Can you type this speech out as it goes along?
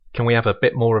Can we have a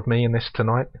bit more of me in this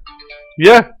tonight?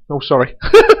 Yeah. Oh, sorry.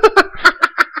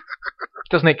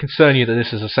 Doesn't it concern you that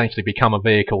this has essentially become a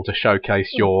vehicle to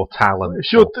showcase your talent?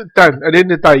 Sure, Dan, at the end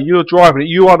of the day, you're driving it.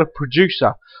 You are the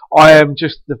producer. I am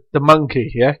just the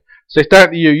monkey, yeah? So it's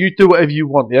down to you. You do whatever you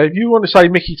want, yeah? If you want to say,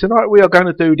 Mickey, tonight we are going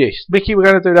to do this. Mickey, we're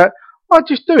going to do that. I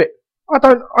just do it. I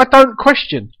don't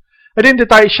question. At the end of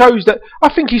the day, it shows that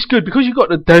I think it's good because you've got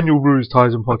the Daniel Ruiz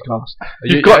Tyson podcast. Are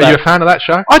you a fan of that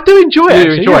show? I do enjoy it.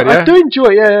 You enjoy it, yeah? I do enjoy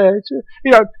it, yeah. It's,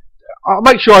 you know, I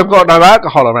make sure I've got no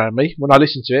alcohol around me when I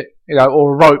listen to it, you know,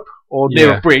 or a rope or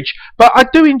near a bridge. But I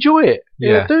do enjoy it.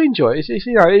 Yeah, I do enjoy it. It's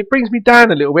you know, it brings me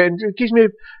down a little bit and it gives me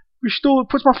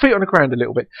puts my feet on the ground a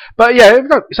little bit. But yeah,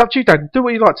 look, it's up to you, Dan. Do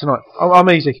what you like tonight. I'm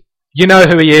easy. You know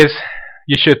who he is.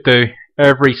 You should do.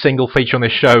 Every single feature on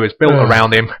this show is built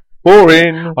around him.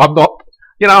 Boring. I'm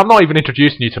not even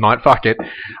introducing you tonight. Fuck it.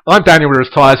 I'm Daniel Ruiz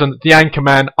Tyson, the anchor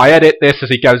man. I edit this as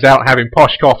he goes out having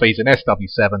posh coffees in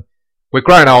SW7. We're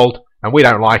grown old, and we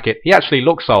don't like it. He actually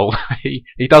looks old. he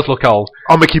does look old.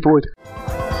 I'm Mickey Boyd.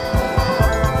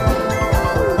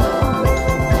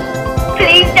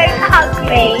 Please don't hug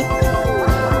me.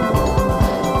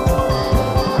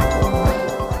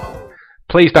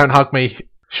 Please Don't Hug Me.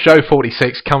 Show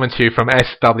 46 coming to you from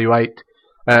SW8.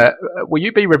 Will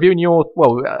you be reviewing your?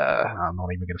 Well, I'm not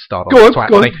even going to start on the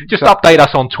Twats thing. Just update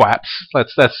us on Twats.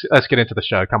 Let's get into the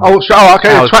show. Come on.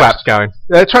 Okay. How's Twats going?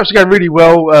 Twats are going really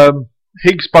well.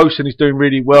 Higgs Boson is doing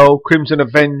really well. Crimson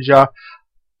Avenger,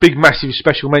 big massive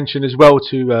special mention as well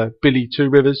to Billy Two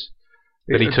Rivers.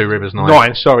 Billy Two Rivers 9.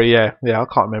 9, sorry, yeah, I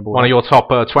can't remember. One of your top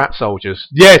Twat soldiers.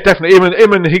 Yeah, definitely.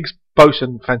 Him and Higgs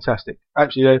Boson, fantastic.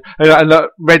 Absolutely. And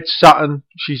Red Sutton,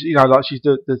 she's she's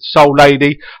the soul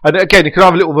lady. And again, it could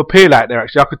have a little appeal out there.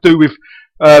 Actually, I could do with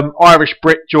Irish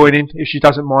Brit joining if she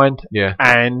doesn't mind. Yeah.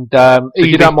 And so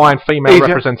you don't mind female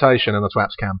representation in the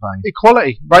Twats campaign?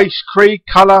 Equality, race, creed,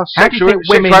 colour,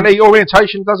 sexuality,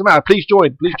 orientation, doesn't matter. Please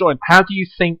join. How do you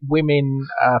think women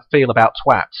feel about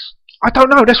Twats? I don't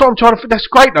know. That's what I'm trying to. That's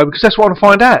great though, because that's what I want to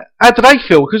find out. How do they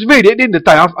feel? Because really, at the end of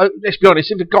the day, let's be honest.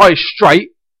 If a guy is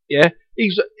straight, yeah,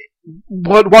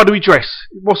 why do we dress?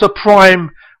 What's the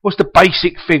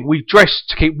basic thing? We dress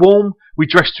to keep warm. We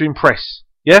dress to impress.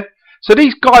 Yeah. So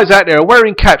these guys out there are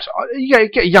wearing caps. You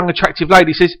get a young, attractive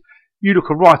lady says, "You look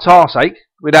a right arseache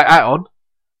with that hat on."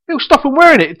 He'll stop them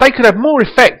wearing it. They could have more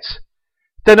effect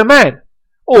than a man.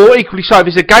 Or equally so, if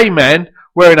it's a gay man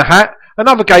wearing a hat.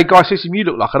 Another gay guy says to him, "You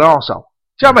look like an arsehole."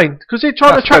 Do you know what I mean? Because they're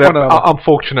trying to attract one another.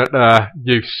 Unfortunate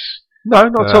use. No,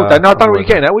 not at all, Dan. No, I don't know what you're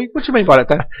getting at. What do you mean by that,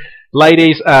 Dan?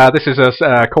 Ladies, this is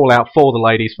a call out for the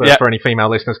ladies, for any female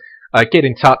listeners. Get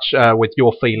in touch with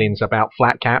your feelings about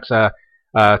flat caps.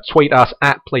 Tweet us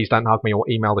at Please Don't Hug Me or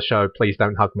email the show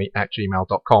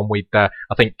pleasedon'thugme@gmail.com.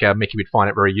 I think Mickey would find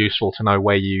it very useful to know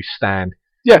where you stand.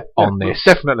 On this.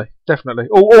 Definitely.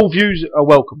 All views are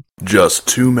welcome. Just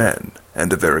two men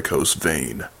and a varicose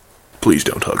vein. Please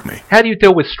don't hug me. How do you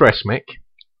deal with stress, Mick?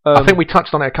 I think we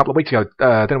touched on it a couple of weeks ago,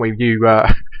 didn't we?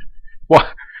 What?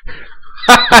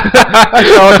 That's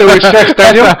how I deal with stress,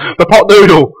 Daniel. The pot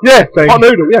noodle. Yeah, pot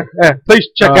noodle, yeah. Please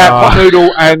check out pot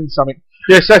noodle and something.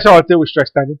 Yes, that's how I deal with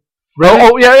stress, Daniel. Really?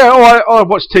 Oh, yeah. I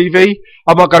watch TV.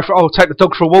 I might I'll take the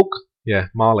dog for a walk. Yeah,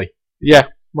 Marley. Yeah.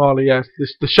 Marley, yeah,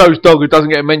 the show's dog who doesn't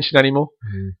get a mention anymore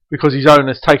because his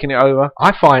owner's taken it over.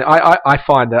 I find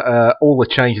that all the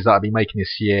changes that I've been making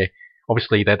this year,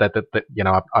 obviously,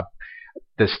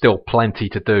 there's still plenty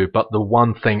to do. But the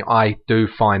one thing I do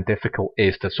find difficult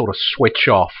is to sort of switch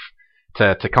off,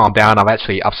 to calm down. I've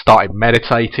started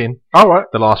meditating. All right.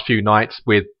 The last few nights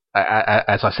with.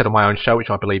 As I said on my own show, which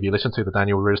I believe you listen to, the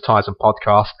Daniel Ruiz Tyson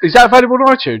podcast. Is that available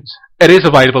on iTunes? It is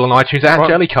available on iTunes and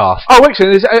Jellycast. Oh,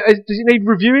 excellent. Does it need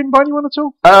reviewing by anyone at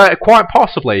all? Quite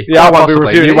possibly. Yeah, I won't be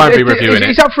reviewing it. You won't be reviewing it.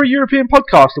 It's up for a European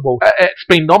Podcast Award. It's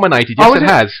been nominated. Yes, it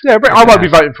has. Yeah, but I won't be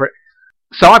voting for it.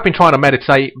 So I've been trying to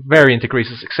meditate, varying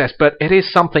degrees of success, but it is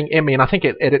something in me, and I think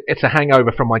it's a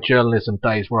hangover from my journalism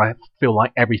days where I feel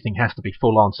like everything has to be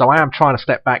full on. So I am trying to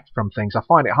step back from things. I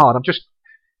find it hard. I'm just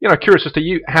curious as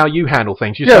to how you handle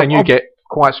things. You're saying you get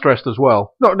quite stressed as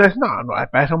well. No, I'm not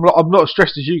that bad. I'm not as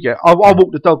stressed as you get. I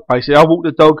walk the dog, basically. I walk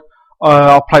the dog.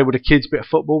 I'll play with the kids, a bit of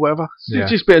football, whatever. Yeah.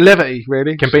 It's just a bit of levity,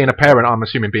 really. Being a parent, I'm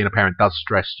assuming being a parent does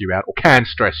stress you out, or can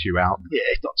stress you out. Yeah,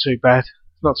 it's not too bad.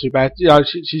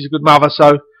 She's a good mother,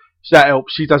 so that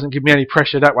helps. She doesn't give me any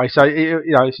pressure that way. So,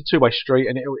 it's a two-way street,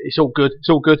 and it's all good. It's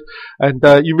all good. And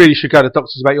you really should go to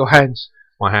doctors about your hands.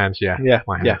 My hands, yeah. Yeah,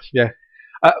 my hands. Yeah.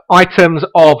 Items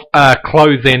of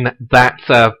clothing that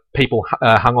people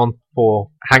hang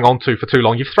on to for too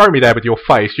long. You've thrown me there with your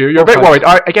face. You're a bit worried.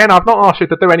 I've not asked you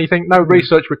to do anything. No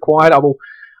research required.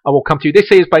 I will come to you.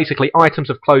 This is basically items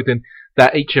of clothing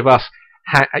that each of us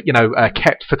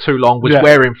kept for too long, was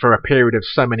wearing for a period of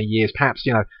so many years, perhaps,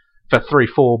 for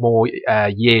 3-4 more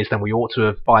years than we ought to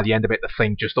have. By the end of it, the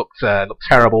thing just looked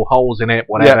terrible, holes in it,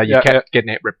 whatever. You kept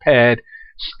getting it repaired,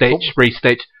 stitched,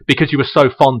 restitched, because you were so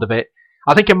fond of it.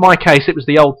 I think in my case, it was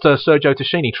the old Sergio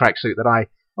Tacchini tracksuit that I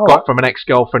got from an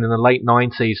ex-girlfriend in the late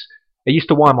 90s. It used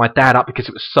to wind my dad up because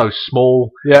it was so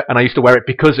small, and I used to wear it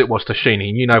because it was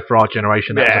Tacchini. And for our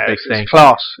generation, that was a big thing.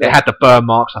 Class. It had the burn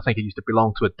marks. I think it used to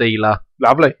belong to a dealer.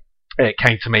 Lovely. It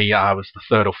came to me. I was the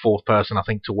third or fourth person, I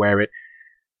think, to wear it.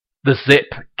 The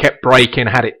zip kept breaking.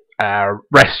 Had it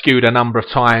rescued a number of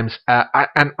times,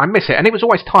 and I miss it. And it was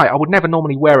always tight. I would never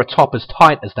normally wear a top as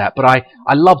tight as that, but I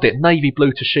loved it. Navy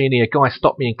blue Tacchini. A guy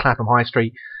stopped me in Clapham High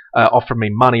Street. Offered me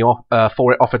money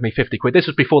for it, offered me 50 quid. This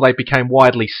was before they became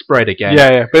widely spread again.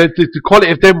 Yeah. But the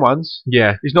quality of them ones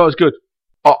is not as good.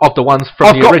 Of the ones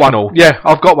from the original? One. Yeah,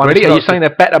 I've got one. Really? Are you saying they're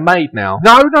better made now?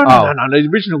 No. The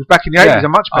originals back in the 80s are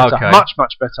much better. Okay. Much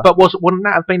better. But wouldn't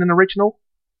that have been an original?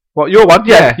 What, your one?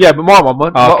 Yeah, but my one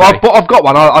won't. Okay. I've got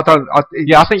one. I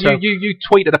think you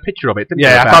tweeted a picture of it, didn't you?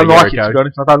 Yeah, I don't like it, to be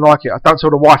honest. I don't like it. I don't tell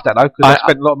the wife that, though, because I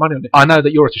spent a lot of money on it. I know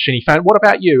that you're a Tacchini fan. What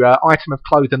about you? Item of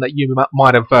clothing that you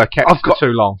might have kept for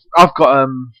too long? I've got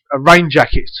a rain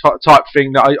jacket type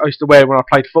thing that I used to wear when I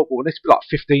played football, and it's like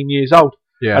 15 years old.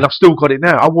 Yeah. And I've still got it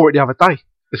now. I wore it the other day.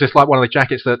 Is this like one of the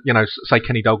jackets that, say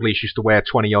Kenny Dalglish used to wear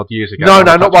 20-odd years ago? No,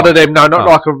 not one of them. No, not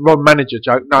like a Ron Manager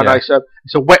joke. No, it's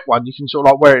a wet one. You can sort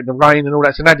of like wear it in the rain and all that.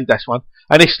 It's an Adidas one.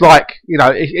 And it's like,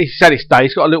 it's at its day.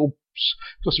 It's got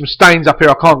some stains up here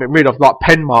I can't get rid of, like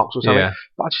pen marks or something. Yeah.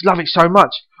 But I just love it so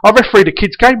much. I refereed a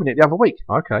kids' game in it the other week.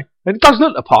 Okay. And it does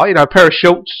look the part, a pair of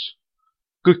shorts,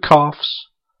 good calves.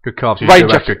 Good calves. You do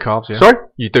have good calves, yeah. Sorry?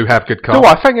 You do have good calves. Do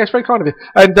I? Thank you. It's very kind of you.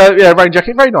 And, rain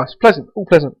jacket, very nice. Pleasant. All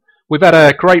pleasant. We've had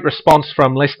a great response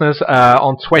from listeners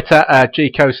on Twitter,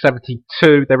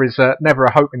 GCO72. There is never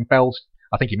a hope in Bell's,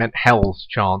 I think he meant Hell's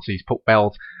chance, he's put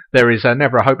Bell's. There is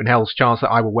never a hope in Hell's chance that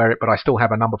I will wear it, but I still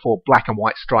have a number 4 black and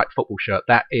white striped football shirt.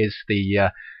 That is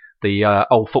the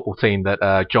old football team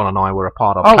that John and I were a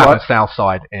part of, Clapham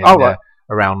Southside in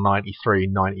around 93,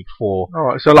 94.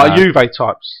 Alright, so like Juve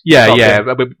types. Yeah,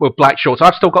 with black shorts.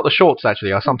 I've still got the shorts,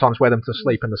 actually. I sometimes wear them to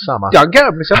sleep in the summer. Yeah, get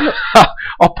them. Let's have a look.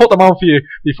 I'll put them on for you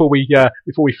before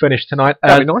we finish tonight.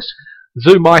 That'd be nice.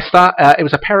 Zoomeister, it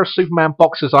was a pair of Superman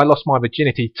boxers I lost my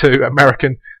virginity to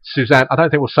American Suzanne. I don't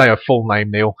think we'll say her full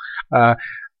name, Neil. A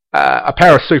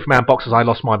pair of Superman boxers I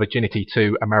lost my virginity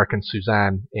to American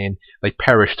Suzanne in. They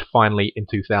perished finally in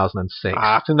 2006.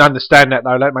 I can understand that,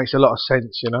 though. That makes a lot of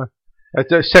sense,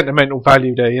 There's sentimental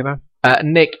value there,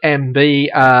 Nick MB,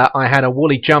 I had a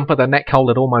woolly jumper. The neck hole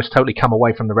had almost totally come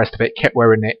away from the rest of it. Kept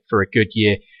wearing it for a good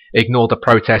year. Ignored the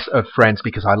protests of friends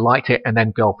because I liked it, and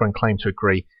then girlfriend claimed to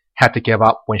agree. Had to give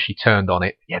up when she turned on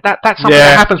it. Yeah, that's something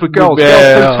that happens with girls. Girls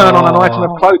do turn on an item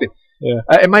of clothing. Yeah.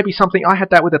 It may be something. I had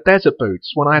that with the desert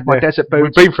boots. When I had my desert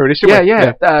boots. We've been through this, haven't we?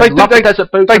 Yeah. They desert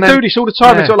boots. They do this all the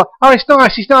time. It's sort of like, it's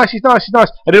nice. And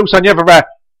then all of a sudden you have a rap,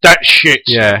 that shit.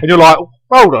 Yeah. And you're like,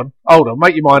 hold on,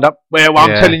 make your mind up. Well,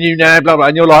 I'm telling you now, blah, blah.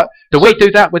 And you're like, do we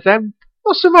do that with them?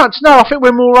 Not so much. No, I think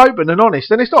we're more open and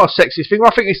honest. And it's not a sexist thing.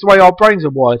 I think it's the way our brains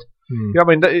are wired. You know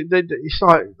what I mean? It's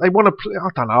like they want to play. I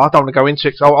don't know. I don't want to go into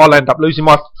it because I'll end up losing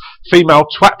my female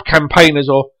twap campaigners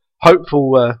or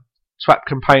hopeful twap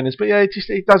campaigners. But yeah,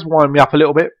 it does wind me up a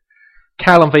little bit.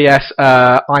 Callum VS,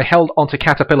 I held onto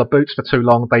Caterpillar boots for too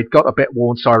long. They'd got a bit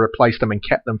worn, so I replaced them and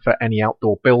kept them for any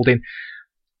outdoor building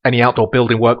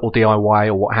work or DIY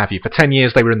or what have you. For 10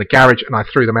 years they were in the garage and I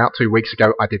threw them out 2 weeks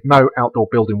ago. I did no outdoor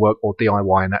building work or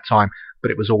DIY in that time,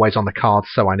 but it was always on the cards,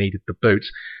 so I needed the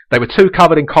boots. They were too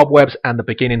covered in cobwebs and the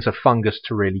beginnings of fungus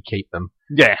to really keep them.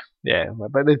 Yeah.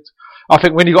 But I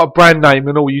think when you got a brand name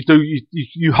and all,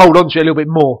 you hold on to it a little bit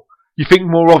more. You think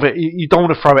more of it. You don't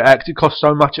want to throw it out because it cost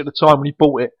so much at the time when you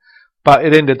bought it. But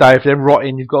at the end of the day, if they're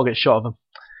rotting, you've got to get shot of them.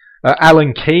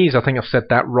 Alan Keyes, I think I've said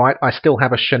that right. I still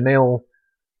have a Chanel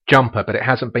jumper, but it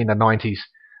hasn't been the 90s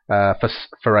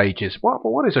for ages.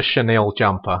 What is a Chanel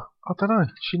jumper? I don't know.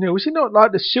 Chanel, is it not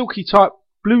like the silky type,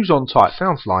 blues on type?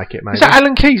 Sounds like it, maybe. Is that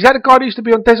Alan Keyes? Is that the guy that used to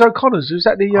be on Des O'Connor's? Is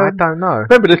that the? I don't know.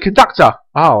 Remember the conductor?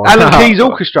 Oh, Alan Keyes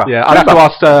Orchestra. Yeah, I'd have to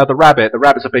ask the Rabbit. The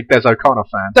Rabbit's a big Des O'Connor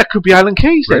fan. That could be Alan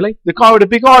Keyes. Really? The guy with the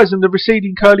big eyes and the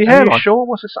receding curly hair. Are you sure?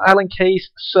 What's this? Alan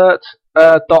Keyes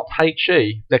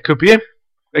 .he. That could be him.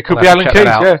 It could be Alan Keyes.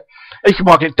 Yeah. He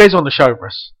might get Des on the show for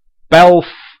us.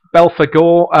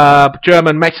 Belfagor,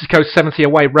 German Mexico 70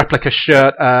 away replica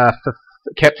shirt.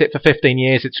 Kept it for 15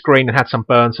 years. It's green and had some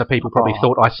burns, so people probably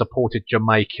thought I supported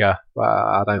Jamaica.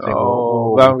 I don't think.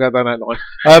 Don't go down that line.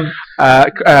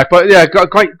 But yeah,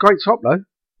 great top though.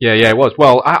 Yeah, it was.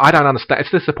 Well, I don't understand. It's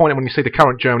disappointing when you see the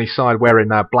current Germany side wearing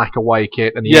black away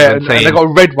kit and the and England team. they've got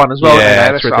a red one as well.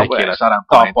 Yeah, that's it's ridiculous. I don't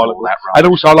buy into all that. And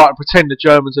also, I like to pretend the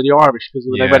Germans are the Irish because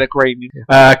they wear the green.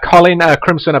 Colin,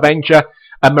 Crimson Avenger,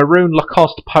 a maroon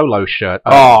Lacoste polo shirt.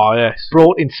 Yes.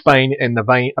 Bought in Spain in the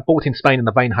vain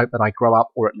hope that I grow up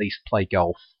or at least play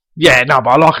golf. Yeah, no,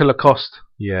 but I like a Lacoste.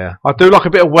 Yeah. I do like a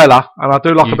bit of Weller, and I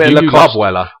do like a bit of Lacoste. You love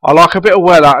Weller. I like a bit of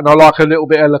Weller, and I like a little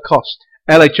bit of Lacoste.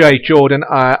 LAJ Jordan,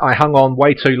 I hung on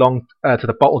way too long to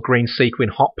the bottle green sequin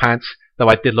hot pants, though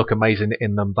I did look amazing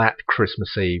in them that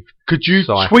Christmas Eve. Could you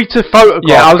tweet a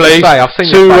photograph, I was please, say, I've seen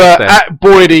your face there. at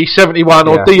Boydie71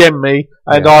 or DM me,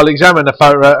 and I'll examine the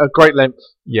photo at great length.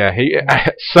 Yeah, he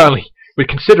certainly with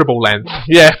considerable length.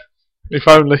 Yeah, if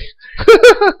only.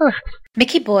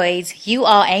 Mickey Boyd, you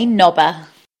are a knobber.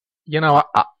 You know,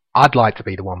 I'd like to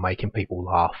be the one making people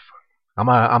laugh. I'm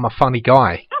a funny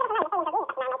guy.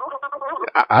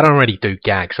 I don't really do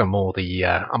gags. I'm more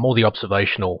the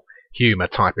observational humour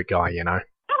type of guy. You know.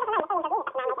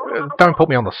 Don't put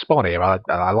me on the spot here.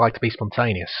 I like to be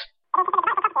spontaneous.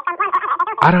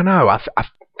 I don't know. I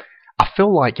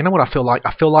feel like, you know what I feel like?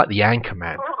 I feel like the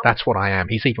Anchorman. That's what I am.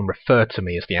 He's even referred to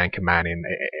me as the Anchorman in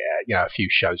a few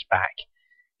shows back.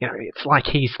 You know, it's like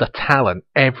he's the talent.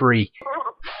 Every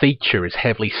feature is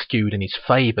heavily skewed in his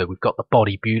favour. We've got the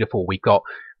Body Beautiful. We've got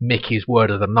Mickey's Word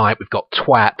of the Night. We've got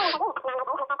Twats.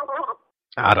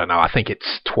 I don't know. I think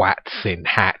it's Twats in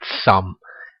hats. Some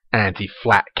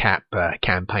anti-flat cap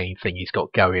campaign thing he's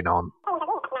got going on.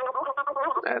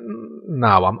 No,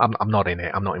 I'm not in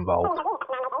it. I'm not involved.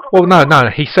 Well, no.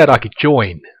 He said I could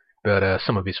join, but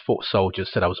some of his foot soldiers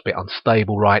said I was a bit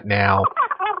unstable right now.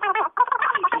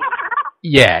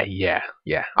 Yeah.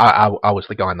 I was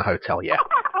the guy in the hotel. Yeah.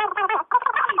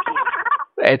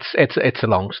 It's a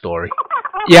long story.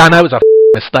 Yeah, I know it was a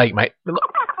mistake, mate. Look,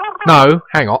 no,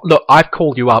 hang on. Look, I've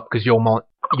called you up because you're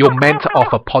meant to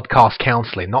offer podcast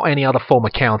counselling, not any other form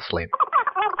of counselling.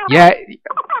 Yeah,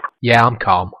 I'm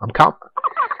calm.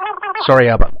 Sorry,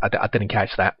 I didn't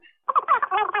catch that.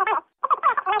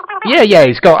 Yeah,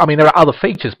 he's got. I mean, there are other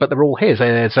features, but they're all his.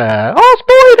 There's it's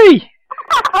Boydie.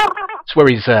 It's where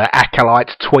his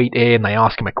acolytes tweet in. They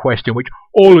ask him a question, which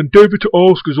I'll endeavour to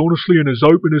ask as honestly and as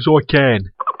open as I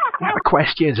can. Yeah, the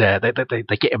questions,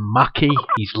 they get him mucky.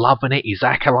 He's loving it. His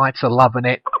acolytes are loving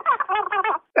it.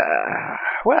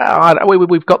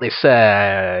 We've got this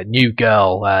new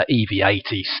girl,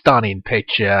 EV80, stunning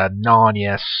picture,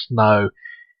 Narnia, snow,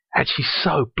 and she's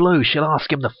so blue. She'll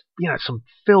ask him some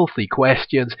filthy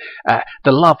questions.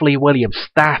 The lovely William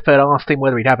Stafford asked him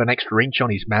whether he'd have an extra inch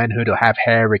on his manhood or have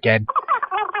hair again.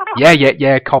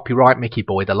 Yeah. Copyright Mickey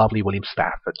Boy, the lovely William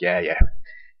Stafford. Yeah.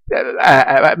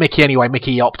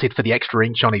 Mickey opted for the extra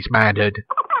inch on his manhood.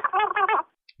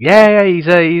 Yeah, he's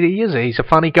a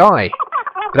funny guy.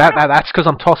 That's because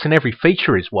I'm tossing every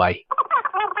feature his way.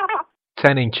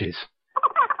 10 inches.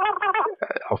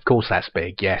 Of course that's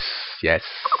big, yes.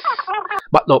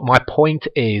 But look, my point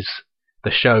is,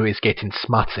 the show is getting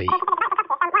smutty.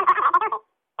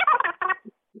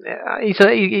 He's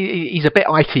a bit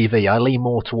ITV. I lean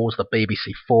more towards the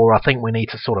BBC4. I think we need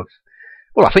to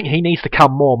I think he needs to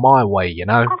come more my way, you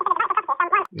know.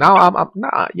 No,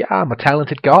 I'm a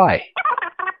talented guy.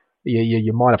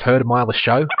 You might have heard of my other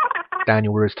show,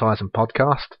 Daniel Ruiz Tyson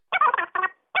Podcast.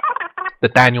 The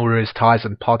Daniel Ruiz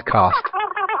Tyson Podcast.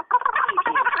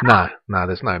 No,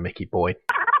 there's no Mickey Boyd.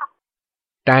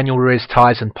 Daniel Ruiz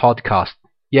Tyson Podcast.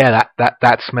 Yeah,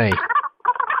 that's me.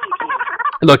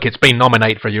 Look, it's been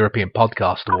nominated for a European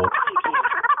Podcast Award.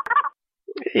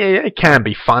 Yeah, it can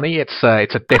be funny. It's a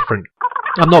different.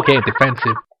 I'm not getting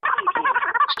defensive.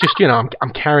 It's just,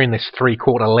 I'm carrying this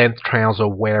 3/4 length trouser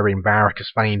wearing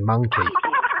varicose vein monkey.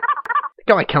 The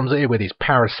guy comes here with his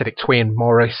parasitic twin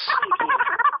Morris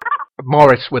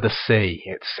with a C.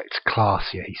 It's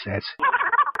classier, he says.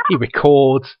 He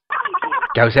records,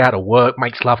 goes out to work,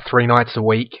 makes love 3 nights a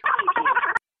week.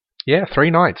 Yeah, 3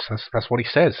 nights. That's what he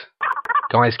says.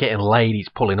 Guy's getting laid. He's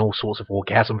pulling all sorts of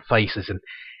orgasm faces, and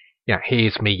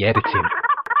here's me editing.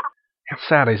 How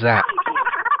sad is that?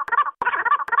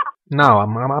 No,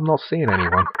 I'm not seeing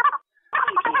anyone.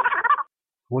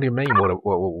 What do you mean?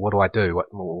 What do I do?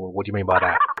 What do you mean by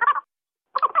that?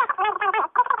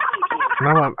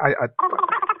 No,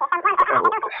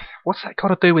 what's that got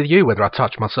to do with you, whether I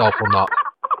touch myself or not?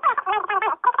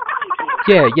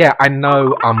 Yeah, I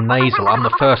know I'm nasal. I'm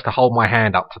the first to hold my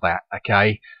hand up to that,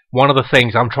 okay? One of the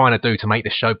things I'm trying to do to make the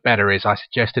show better is I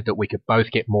suggested that we could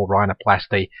both get more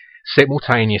rhinoplasty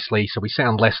simultaneously so we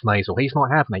sound less nasal. He's not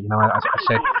having it, I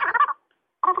said...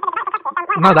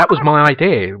 No, that was my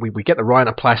idea. We get the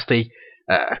rhinoplasty,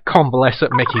 convalesce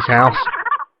at Mickey's house.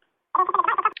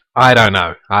 I don't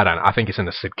know. I think it's in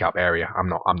the Sidcup area. I'm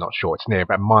not sure. It's near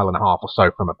about a mile and a half or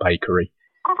so from a bakery.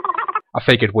 I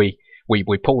figured we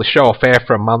pull the show off air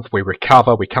for a month, we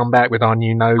recover, we come back with our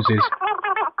new noses.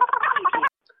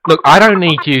 Look, I don't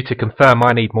need you to confirm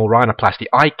I need more rhinoplasty.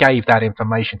 I gave that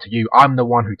information to you. I'm the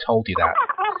one who told you that.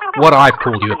 What I've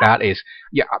called you about is...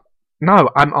 No,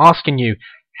 I'm asking you,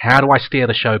 how do I steer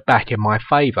the show back in my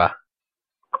favour?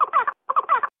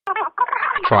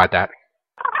 I tried that.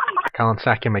 I can't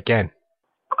sack him again.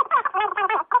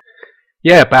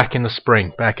 Yeah, back in the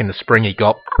spring. Back in the spring he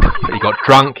got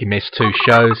drunk, he missed 2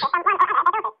 shows.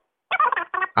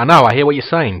 I know, I hear what you're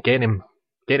saying. Get him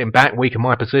back, weaken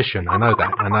my position. I know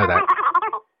that.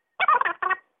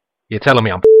 You're telling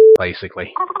me I'm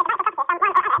basically.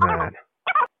 Man.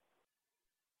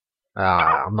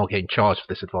 I'm not getting charged for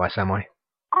this advice, am I?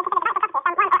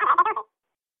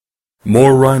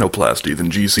 More rhinoplasty than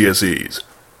GCSEs.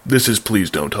 This is Please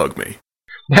Don't Hug Me.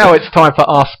 Now it's time for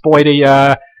Ask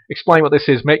Boydie. Explain what this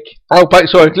is, Mick. Oh,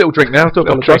 sorry, a little drink now. I do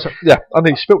apologise. Yeah, I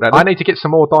need to spill that. I need to get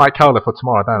some more Diet Cola for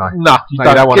tomorrow, don't I? No, you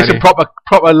don't want any. Get some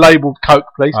proper labelled Coke,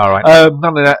 please. All right.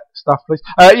 None of that stuff, please.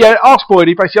 Ask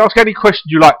Boydie. Basically, ask any question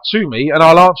you like to me, and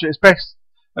I'll answer it as best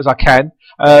as I can.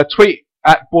 Tweet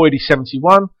at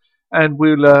Boydie71, and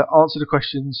we'll answer the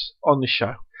questions on the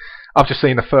show. I've just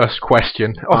seen the first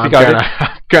question. Off you go.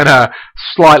 I'm gonna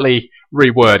slightly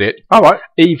reword it. All right.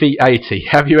 EV80.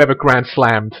 Have you ever grand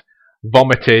slammed,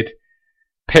 vomited,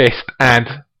 pissed,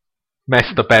 and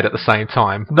messed the bed at the same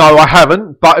time? No, I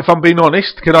haven't. But if I'm being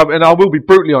honest, and I will be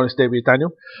brutally honest here with you,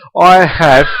 Daniel, I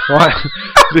have. Right,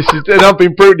 and I'm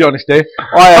being brutally honest here.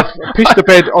 I have pissed the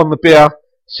bed on the beer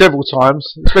several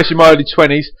times, especially in my early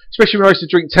 20s. Especially when I used to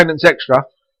drink Tennent's Extra.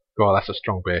 God, that's a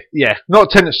strong beer. Yeah, not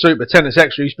Tennent's Soup, but Tennent's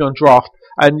Extra used to be on draft,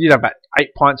 and about 8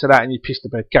 pints of that, and you pissed the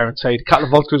bed, guaranteed. A couple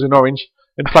of vodkas and orange.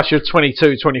 And plus you're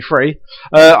 22, 23.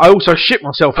 I also shit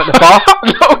myself at the bar.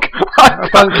 Look, I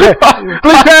don't care.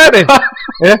 Bleep out then.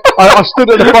 Yeah, I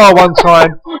stood at the bar one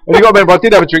time, and you got to remember I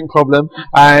did have a drink problem,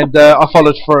 and I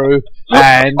followed through,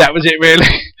 and that was it really.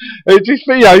 It just,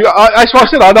 that's why I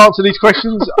said I'd answer these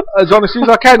questions as honestly as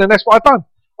I can, and that's what I've done.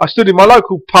 I stood in my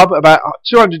local pub about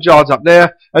 200 yards up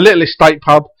there, a little estate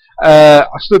pub. I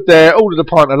stood there, ordered a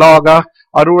pint of lager.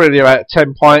 I'd already about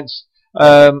 10 pints.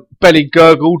 Belly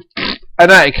gurgled.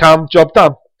 And out it come, job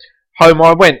done. Home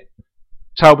I went,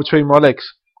 tail between my legs,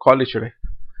 quite literally.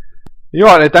 You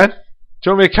alright there, Dan?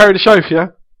 Do you want me to carry the show for you?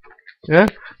 Yeah?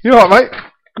 You alright, mate?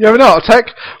 You having an heart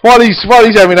attack? While he's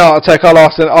having an heart attack,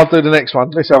 I'll do the next one.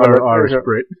 Let's have a look. Irish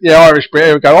Brit. Yeah, Irish Brit,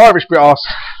 here we go. Irish Brit asks,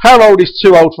 how old is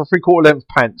too old for 3/4 length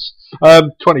pants?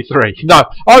 23. No,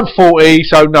 I'm 40,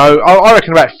 so no. I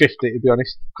reckon about 50, to be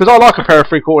honest. Because I like a pair of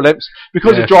 3/4 lengths.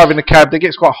 Because of driving the cab, it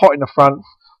gets quite hot in the front.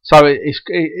 So the when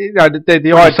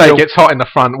you say it gets hot in the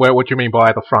front, what do you mean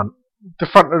by the front? The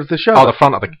front of the show. Oh, the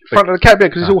front of the cab, yeah,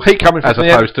 because there's all heat coming from as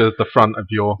opposed to the front of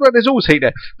your. Well, there's always heat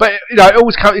there, but it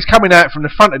always it's coming out from the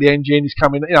front of the engine. It's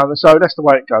coming, so that's the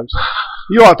way it goes.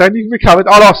 You are, Dan. You've recovered.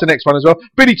 I'll ask the next one as well.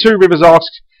 Billy Two Rivers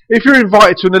asks, if you're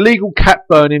invited to an illegal cat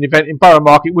burning event in Borough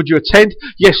Market, would you attend?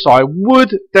 Yes, I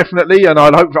would definitely, and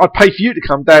I'd pay for you to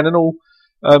come down and all,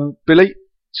 Billy.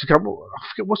 To come, I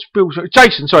forget what's Bill's.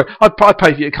 Jason, sorry, I'd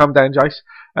pay for you to come down, Jace,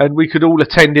 and we could all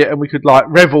attend it, and we could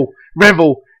revel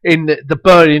in the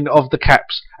burning of the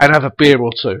caps and have a beer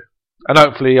or two, and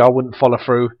hopefully I wouldn't follow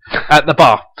through at the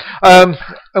bar. And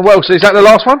what else? Is that the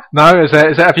last one? No, is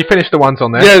that? Have you finished the ones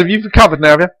on there? Yeah, you've covered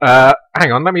now, have you?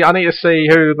 Hang on, I need to see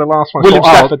who the last one. William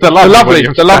Stafford, the lovely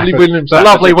William Stafford. The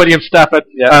lovely William Stafford,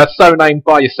 so named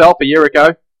by yourself a year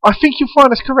ago. I think you'll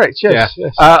find us correct, yes. Yeah.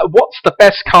 Yes. What's the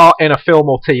best car in a film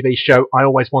or TV show? I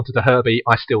always wanted a Herbie.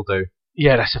 I still do.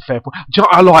 Yeah, that's a fair point. Do you know,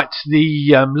 I liked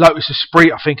the Lotus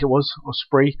Esprit, I think it was, or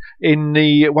Spree, in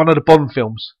one of the Bond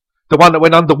films. The one that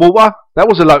went underwater. That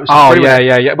was a Lotus Esprit. Oh,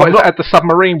 yeah. What, is that the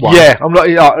submarine one? Yeah, I'm not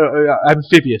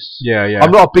amphibious. Yeah. I'm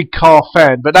not a big car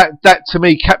fan, but that to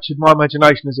me captured my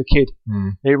imagination as a kid.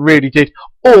 It really did.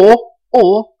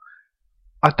 Or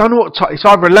I don't know what type. It's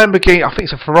either a Lamborghini, I think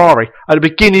it's a Ferrari. At the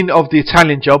beginning of the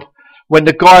Italian Job, when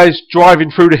the guy's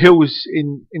driving through the hills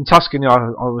in Tuscany,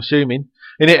 I'm assuming,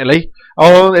 in Italy,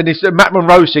 and it's Matt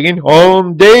Monroe singing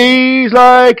 "On Days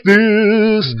Like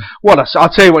This." I'll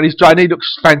tell you what, he's driving. He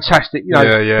looks fantastic.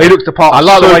 Yeah. He looks the part. I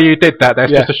like the way you did that.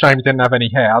 That's just a shame you didn't have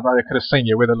any hair. I thought I could have seen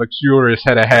you with a luxurious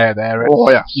head of hair there.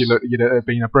 You'd have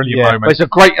been a brilliant moment. But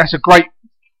that's a great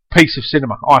piece of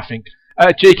cinema, I think.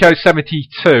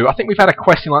 Gico72, I think we've had a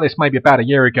question like this maybe about a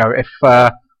year ago. If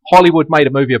Hollywood made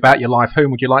a movie about your life, whom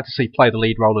would you like to see play the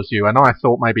lead role as you? And I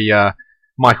thought maybe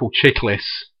Michael Chiklis.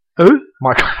 Who?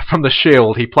 Mike from The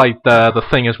Shield. He played the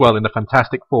Thing as well in the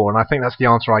Fantastic Four, and I think that's the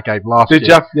answer I gave last year. Did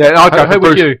you? Yeah, I'd go Who for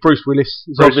would Bruce, you? Bruce Willis.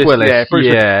 It's Bruce obvious. Willis. Yeah, Bruce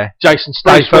Willis. Jason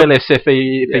Bruce Statham. Willis if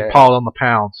he piled on the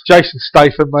pounds. Jason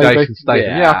Statham, maybe. Jason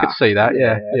Statham. Yeah, I could see that.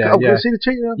 Yeah. See the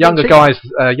cheating? Younger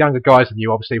guys than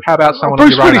you, obviously. How about someone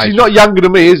Bruce of your own Willis age? is not younger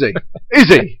than me, is he?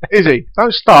 Is he?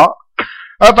 Don't start.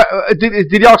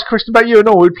 Did he ask a question about you and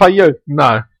all? Who'd play you?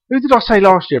 No. Who did I say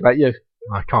last year about you?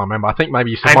 I can't remember. I think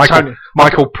maybe you said Antonio.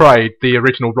 Michael Praed, the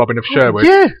original Robin of Sherwood.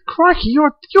 Yeah, crikey, you're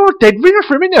a dead ringer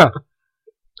for him, ain't you?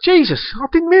 Jesus, I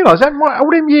didn't realise that.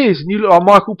 All them years, and you look like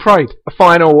Michael Praed. A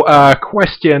final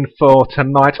question for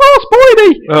tonight. Oh,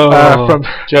 Spoidy! From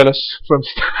jealous. From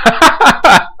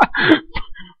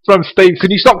Steve.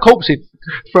 Can you stop corpsing?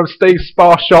 From Steve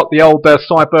Sparshot, the old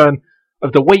Sideburn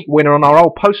of the Week winner on our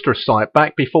old poster site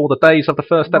back before the days of the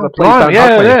first ever Please Don't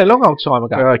Hug Me. Yeah, long old time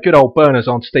ago. Good old burners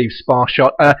on Steve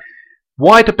Sparshot.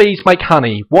 Why do bees make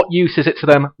honey? What use is it to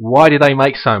them? Why do they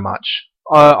make so much?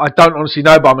 I don't honestly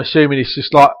know, but I'm assuming it's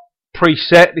just like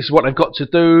preset. This is what they've got to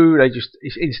do.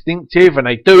 It's instinctive, and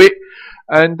they do it.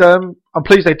 And I'm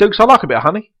pleased they do, because I like a bit of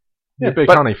honey. You're a big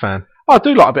honey fan. I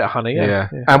do like a bit of honey. Yeah.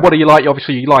 And what do you like?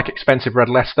 Obviously, you like expensive Red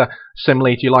Leicester.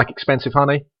 Similarly, do you like expensive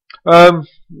honey?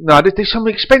 No, there's some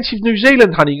expensive New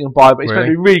Zealand honey you can buy, but it's going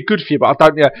to be really good for you. But I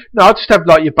don't. Yeah, no, I just have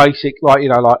like your basic, like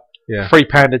 £3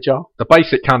 a jar. The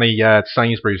basic honey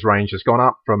Sainsbury's range has gone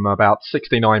up from about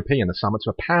 69p in the summer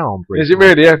to £1. Recently. Is it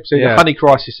really? Yeah. See, the honey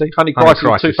crisis. See, honey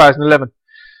crisis. 2011.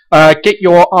 Get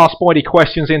your Ask Boydie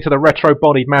questions into the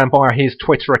retro-bodied man via his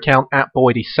Twitter account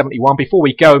 @Boydie71. Before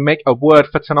we go, Mick, a word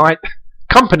for tonight.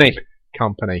 Company.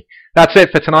 That's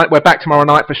it for tonight. We're back tomorrow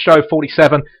night for show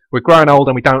 47. We're growing old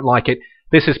and we don't like it.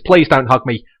 This is Please Don't Hug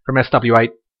Me from SW8.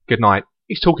 Good night.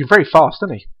 He's talking very fast,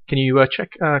 isn't he? Can you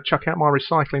chuck out my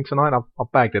recycling tonight?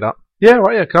 I've bagged it up. Yeah,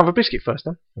 right. Yeah. Can I have a biscuit first,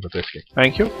 then? Have a biscuit.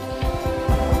 Thank you.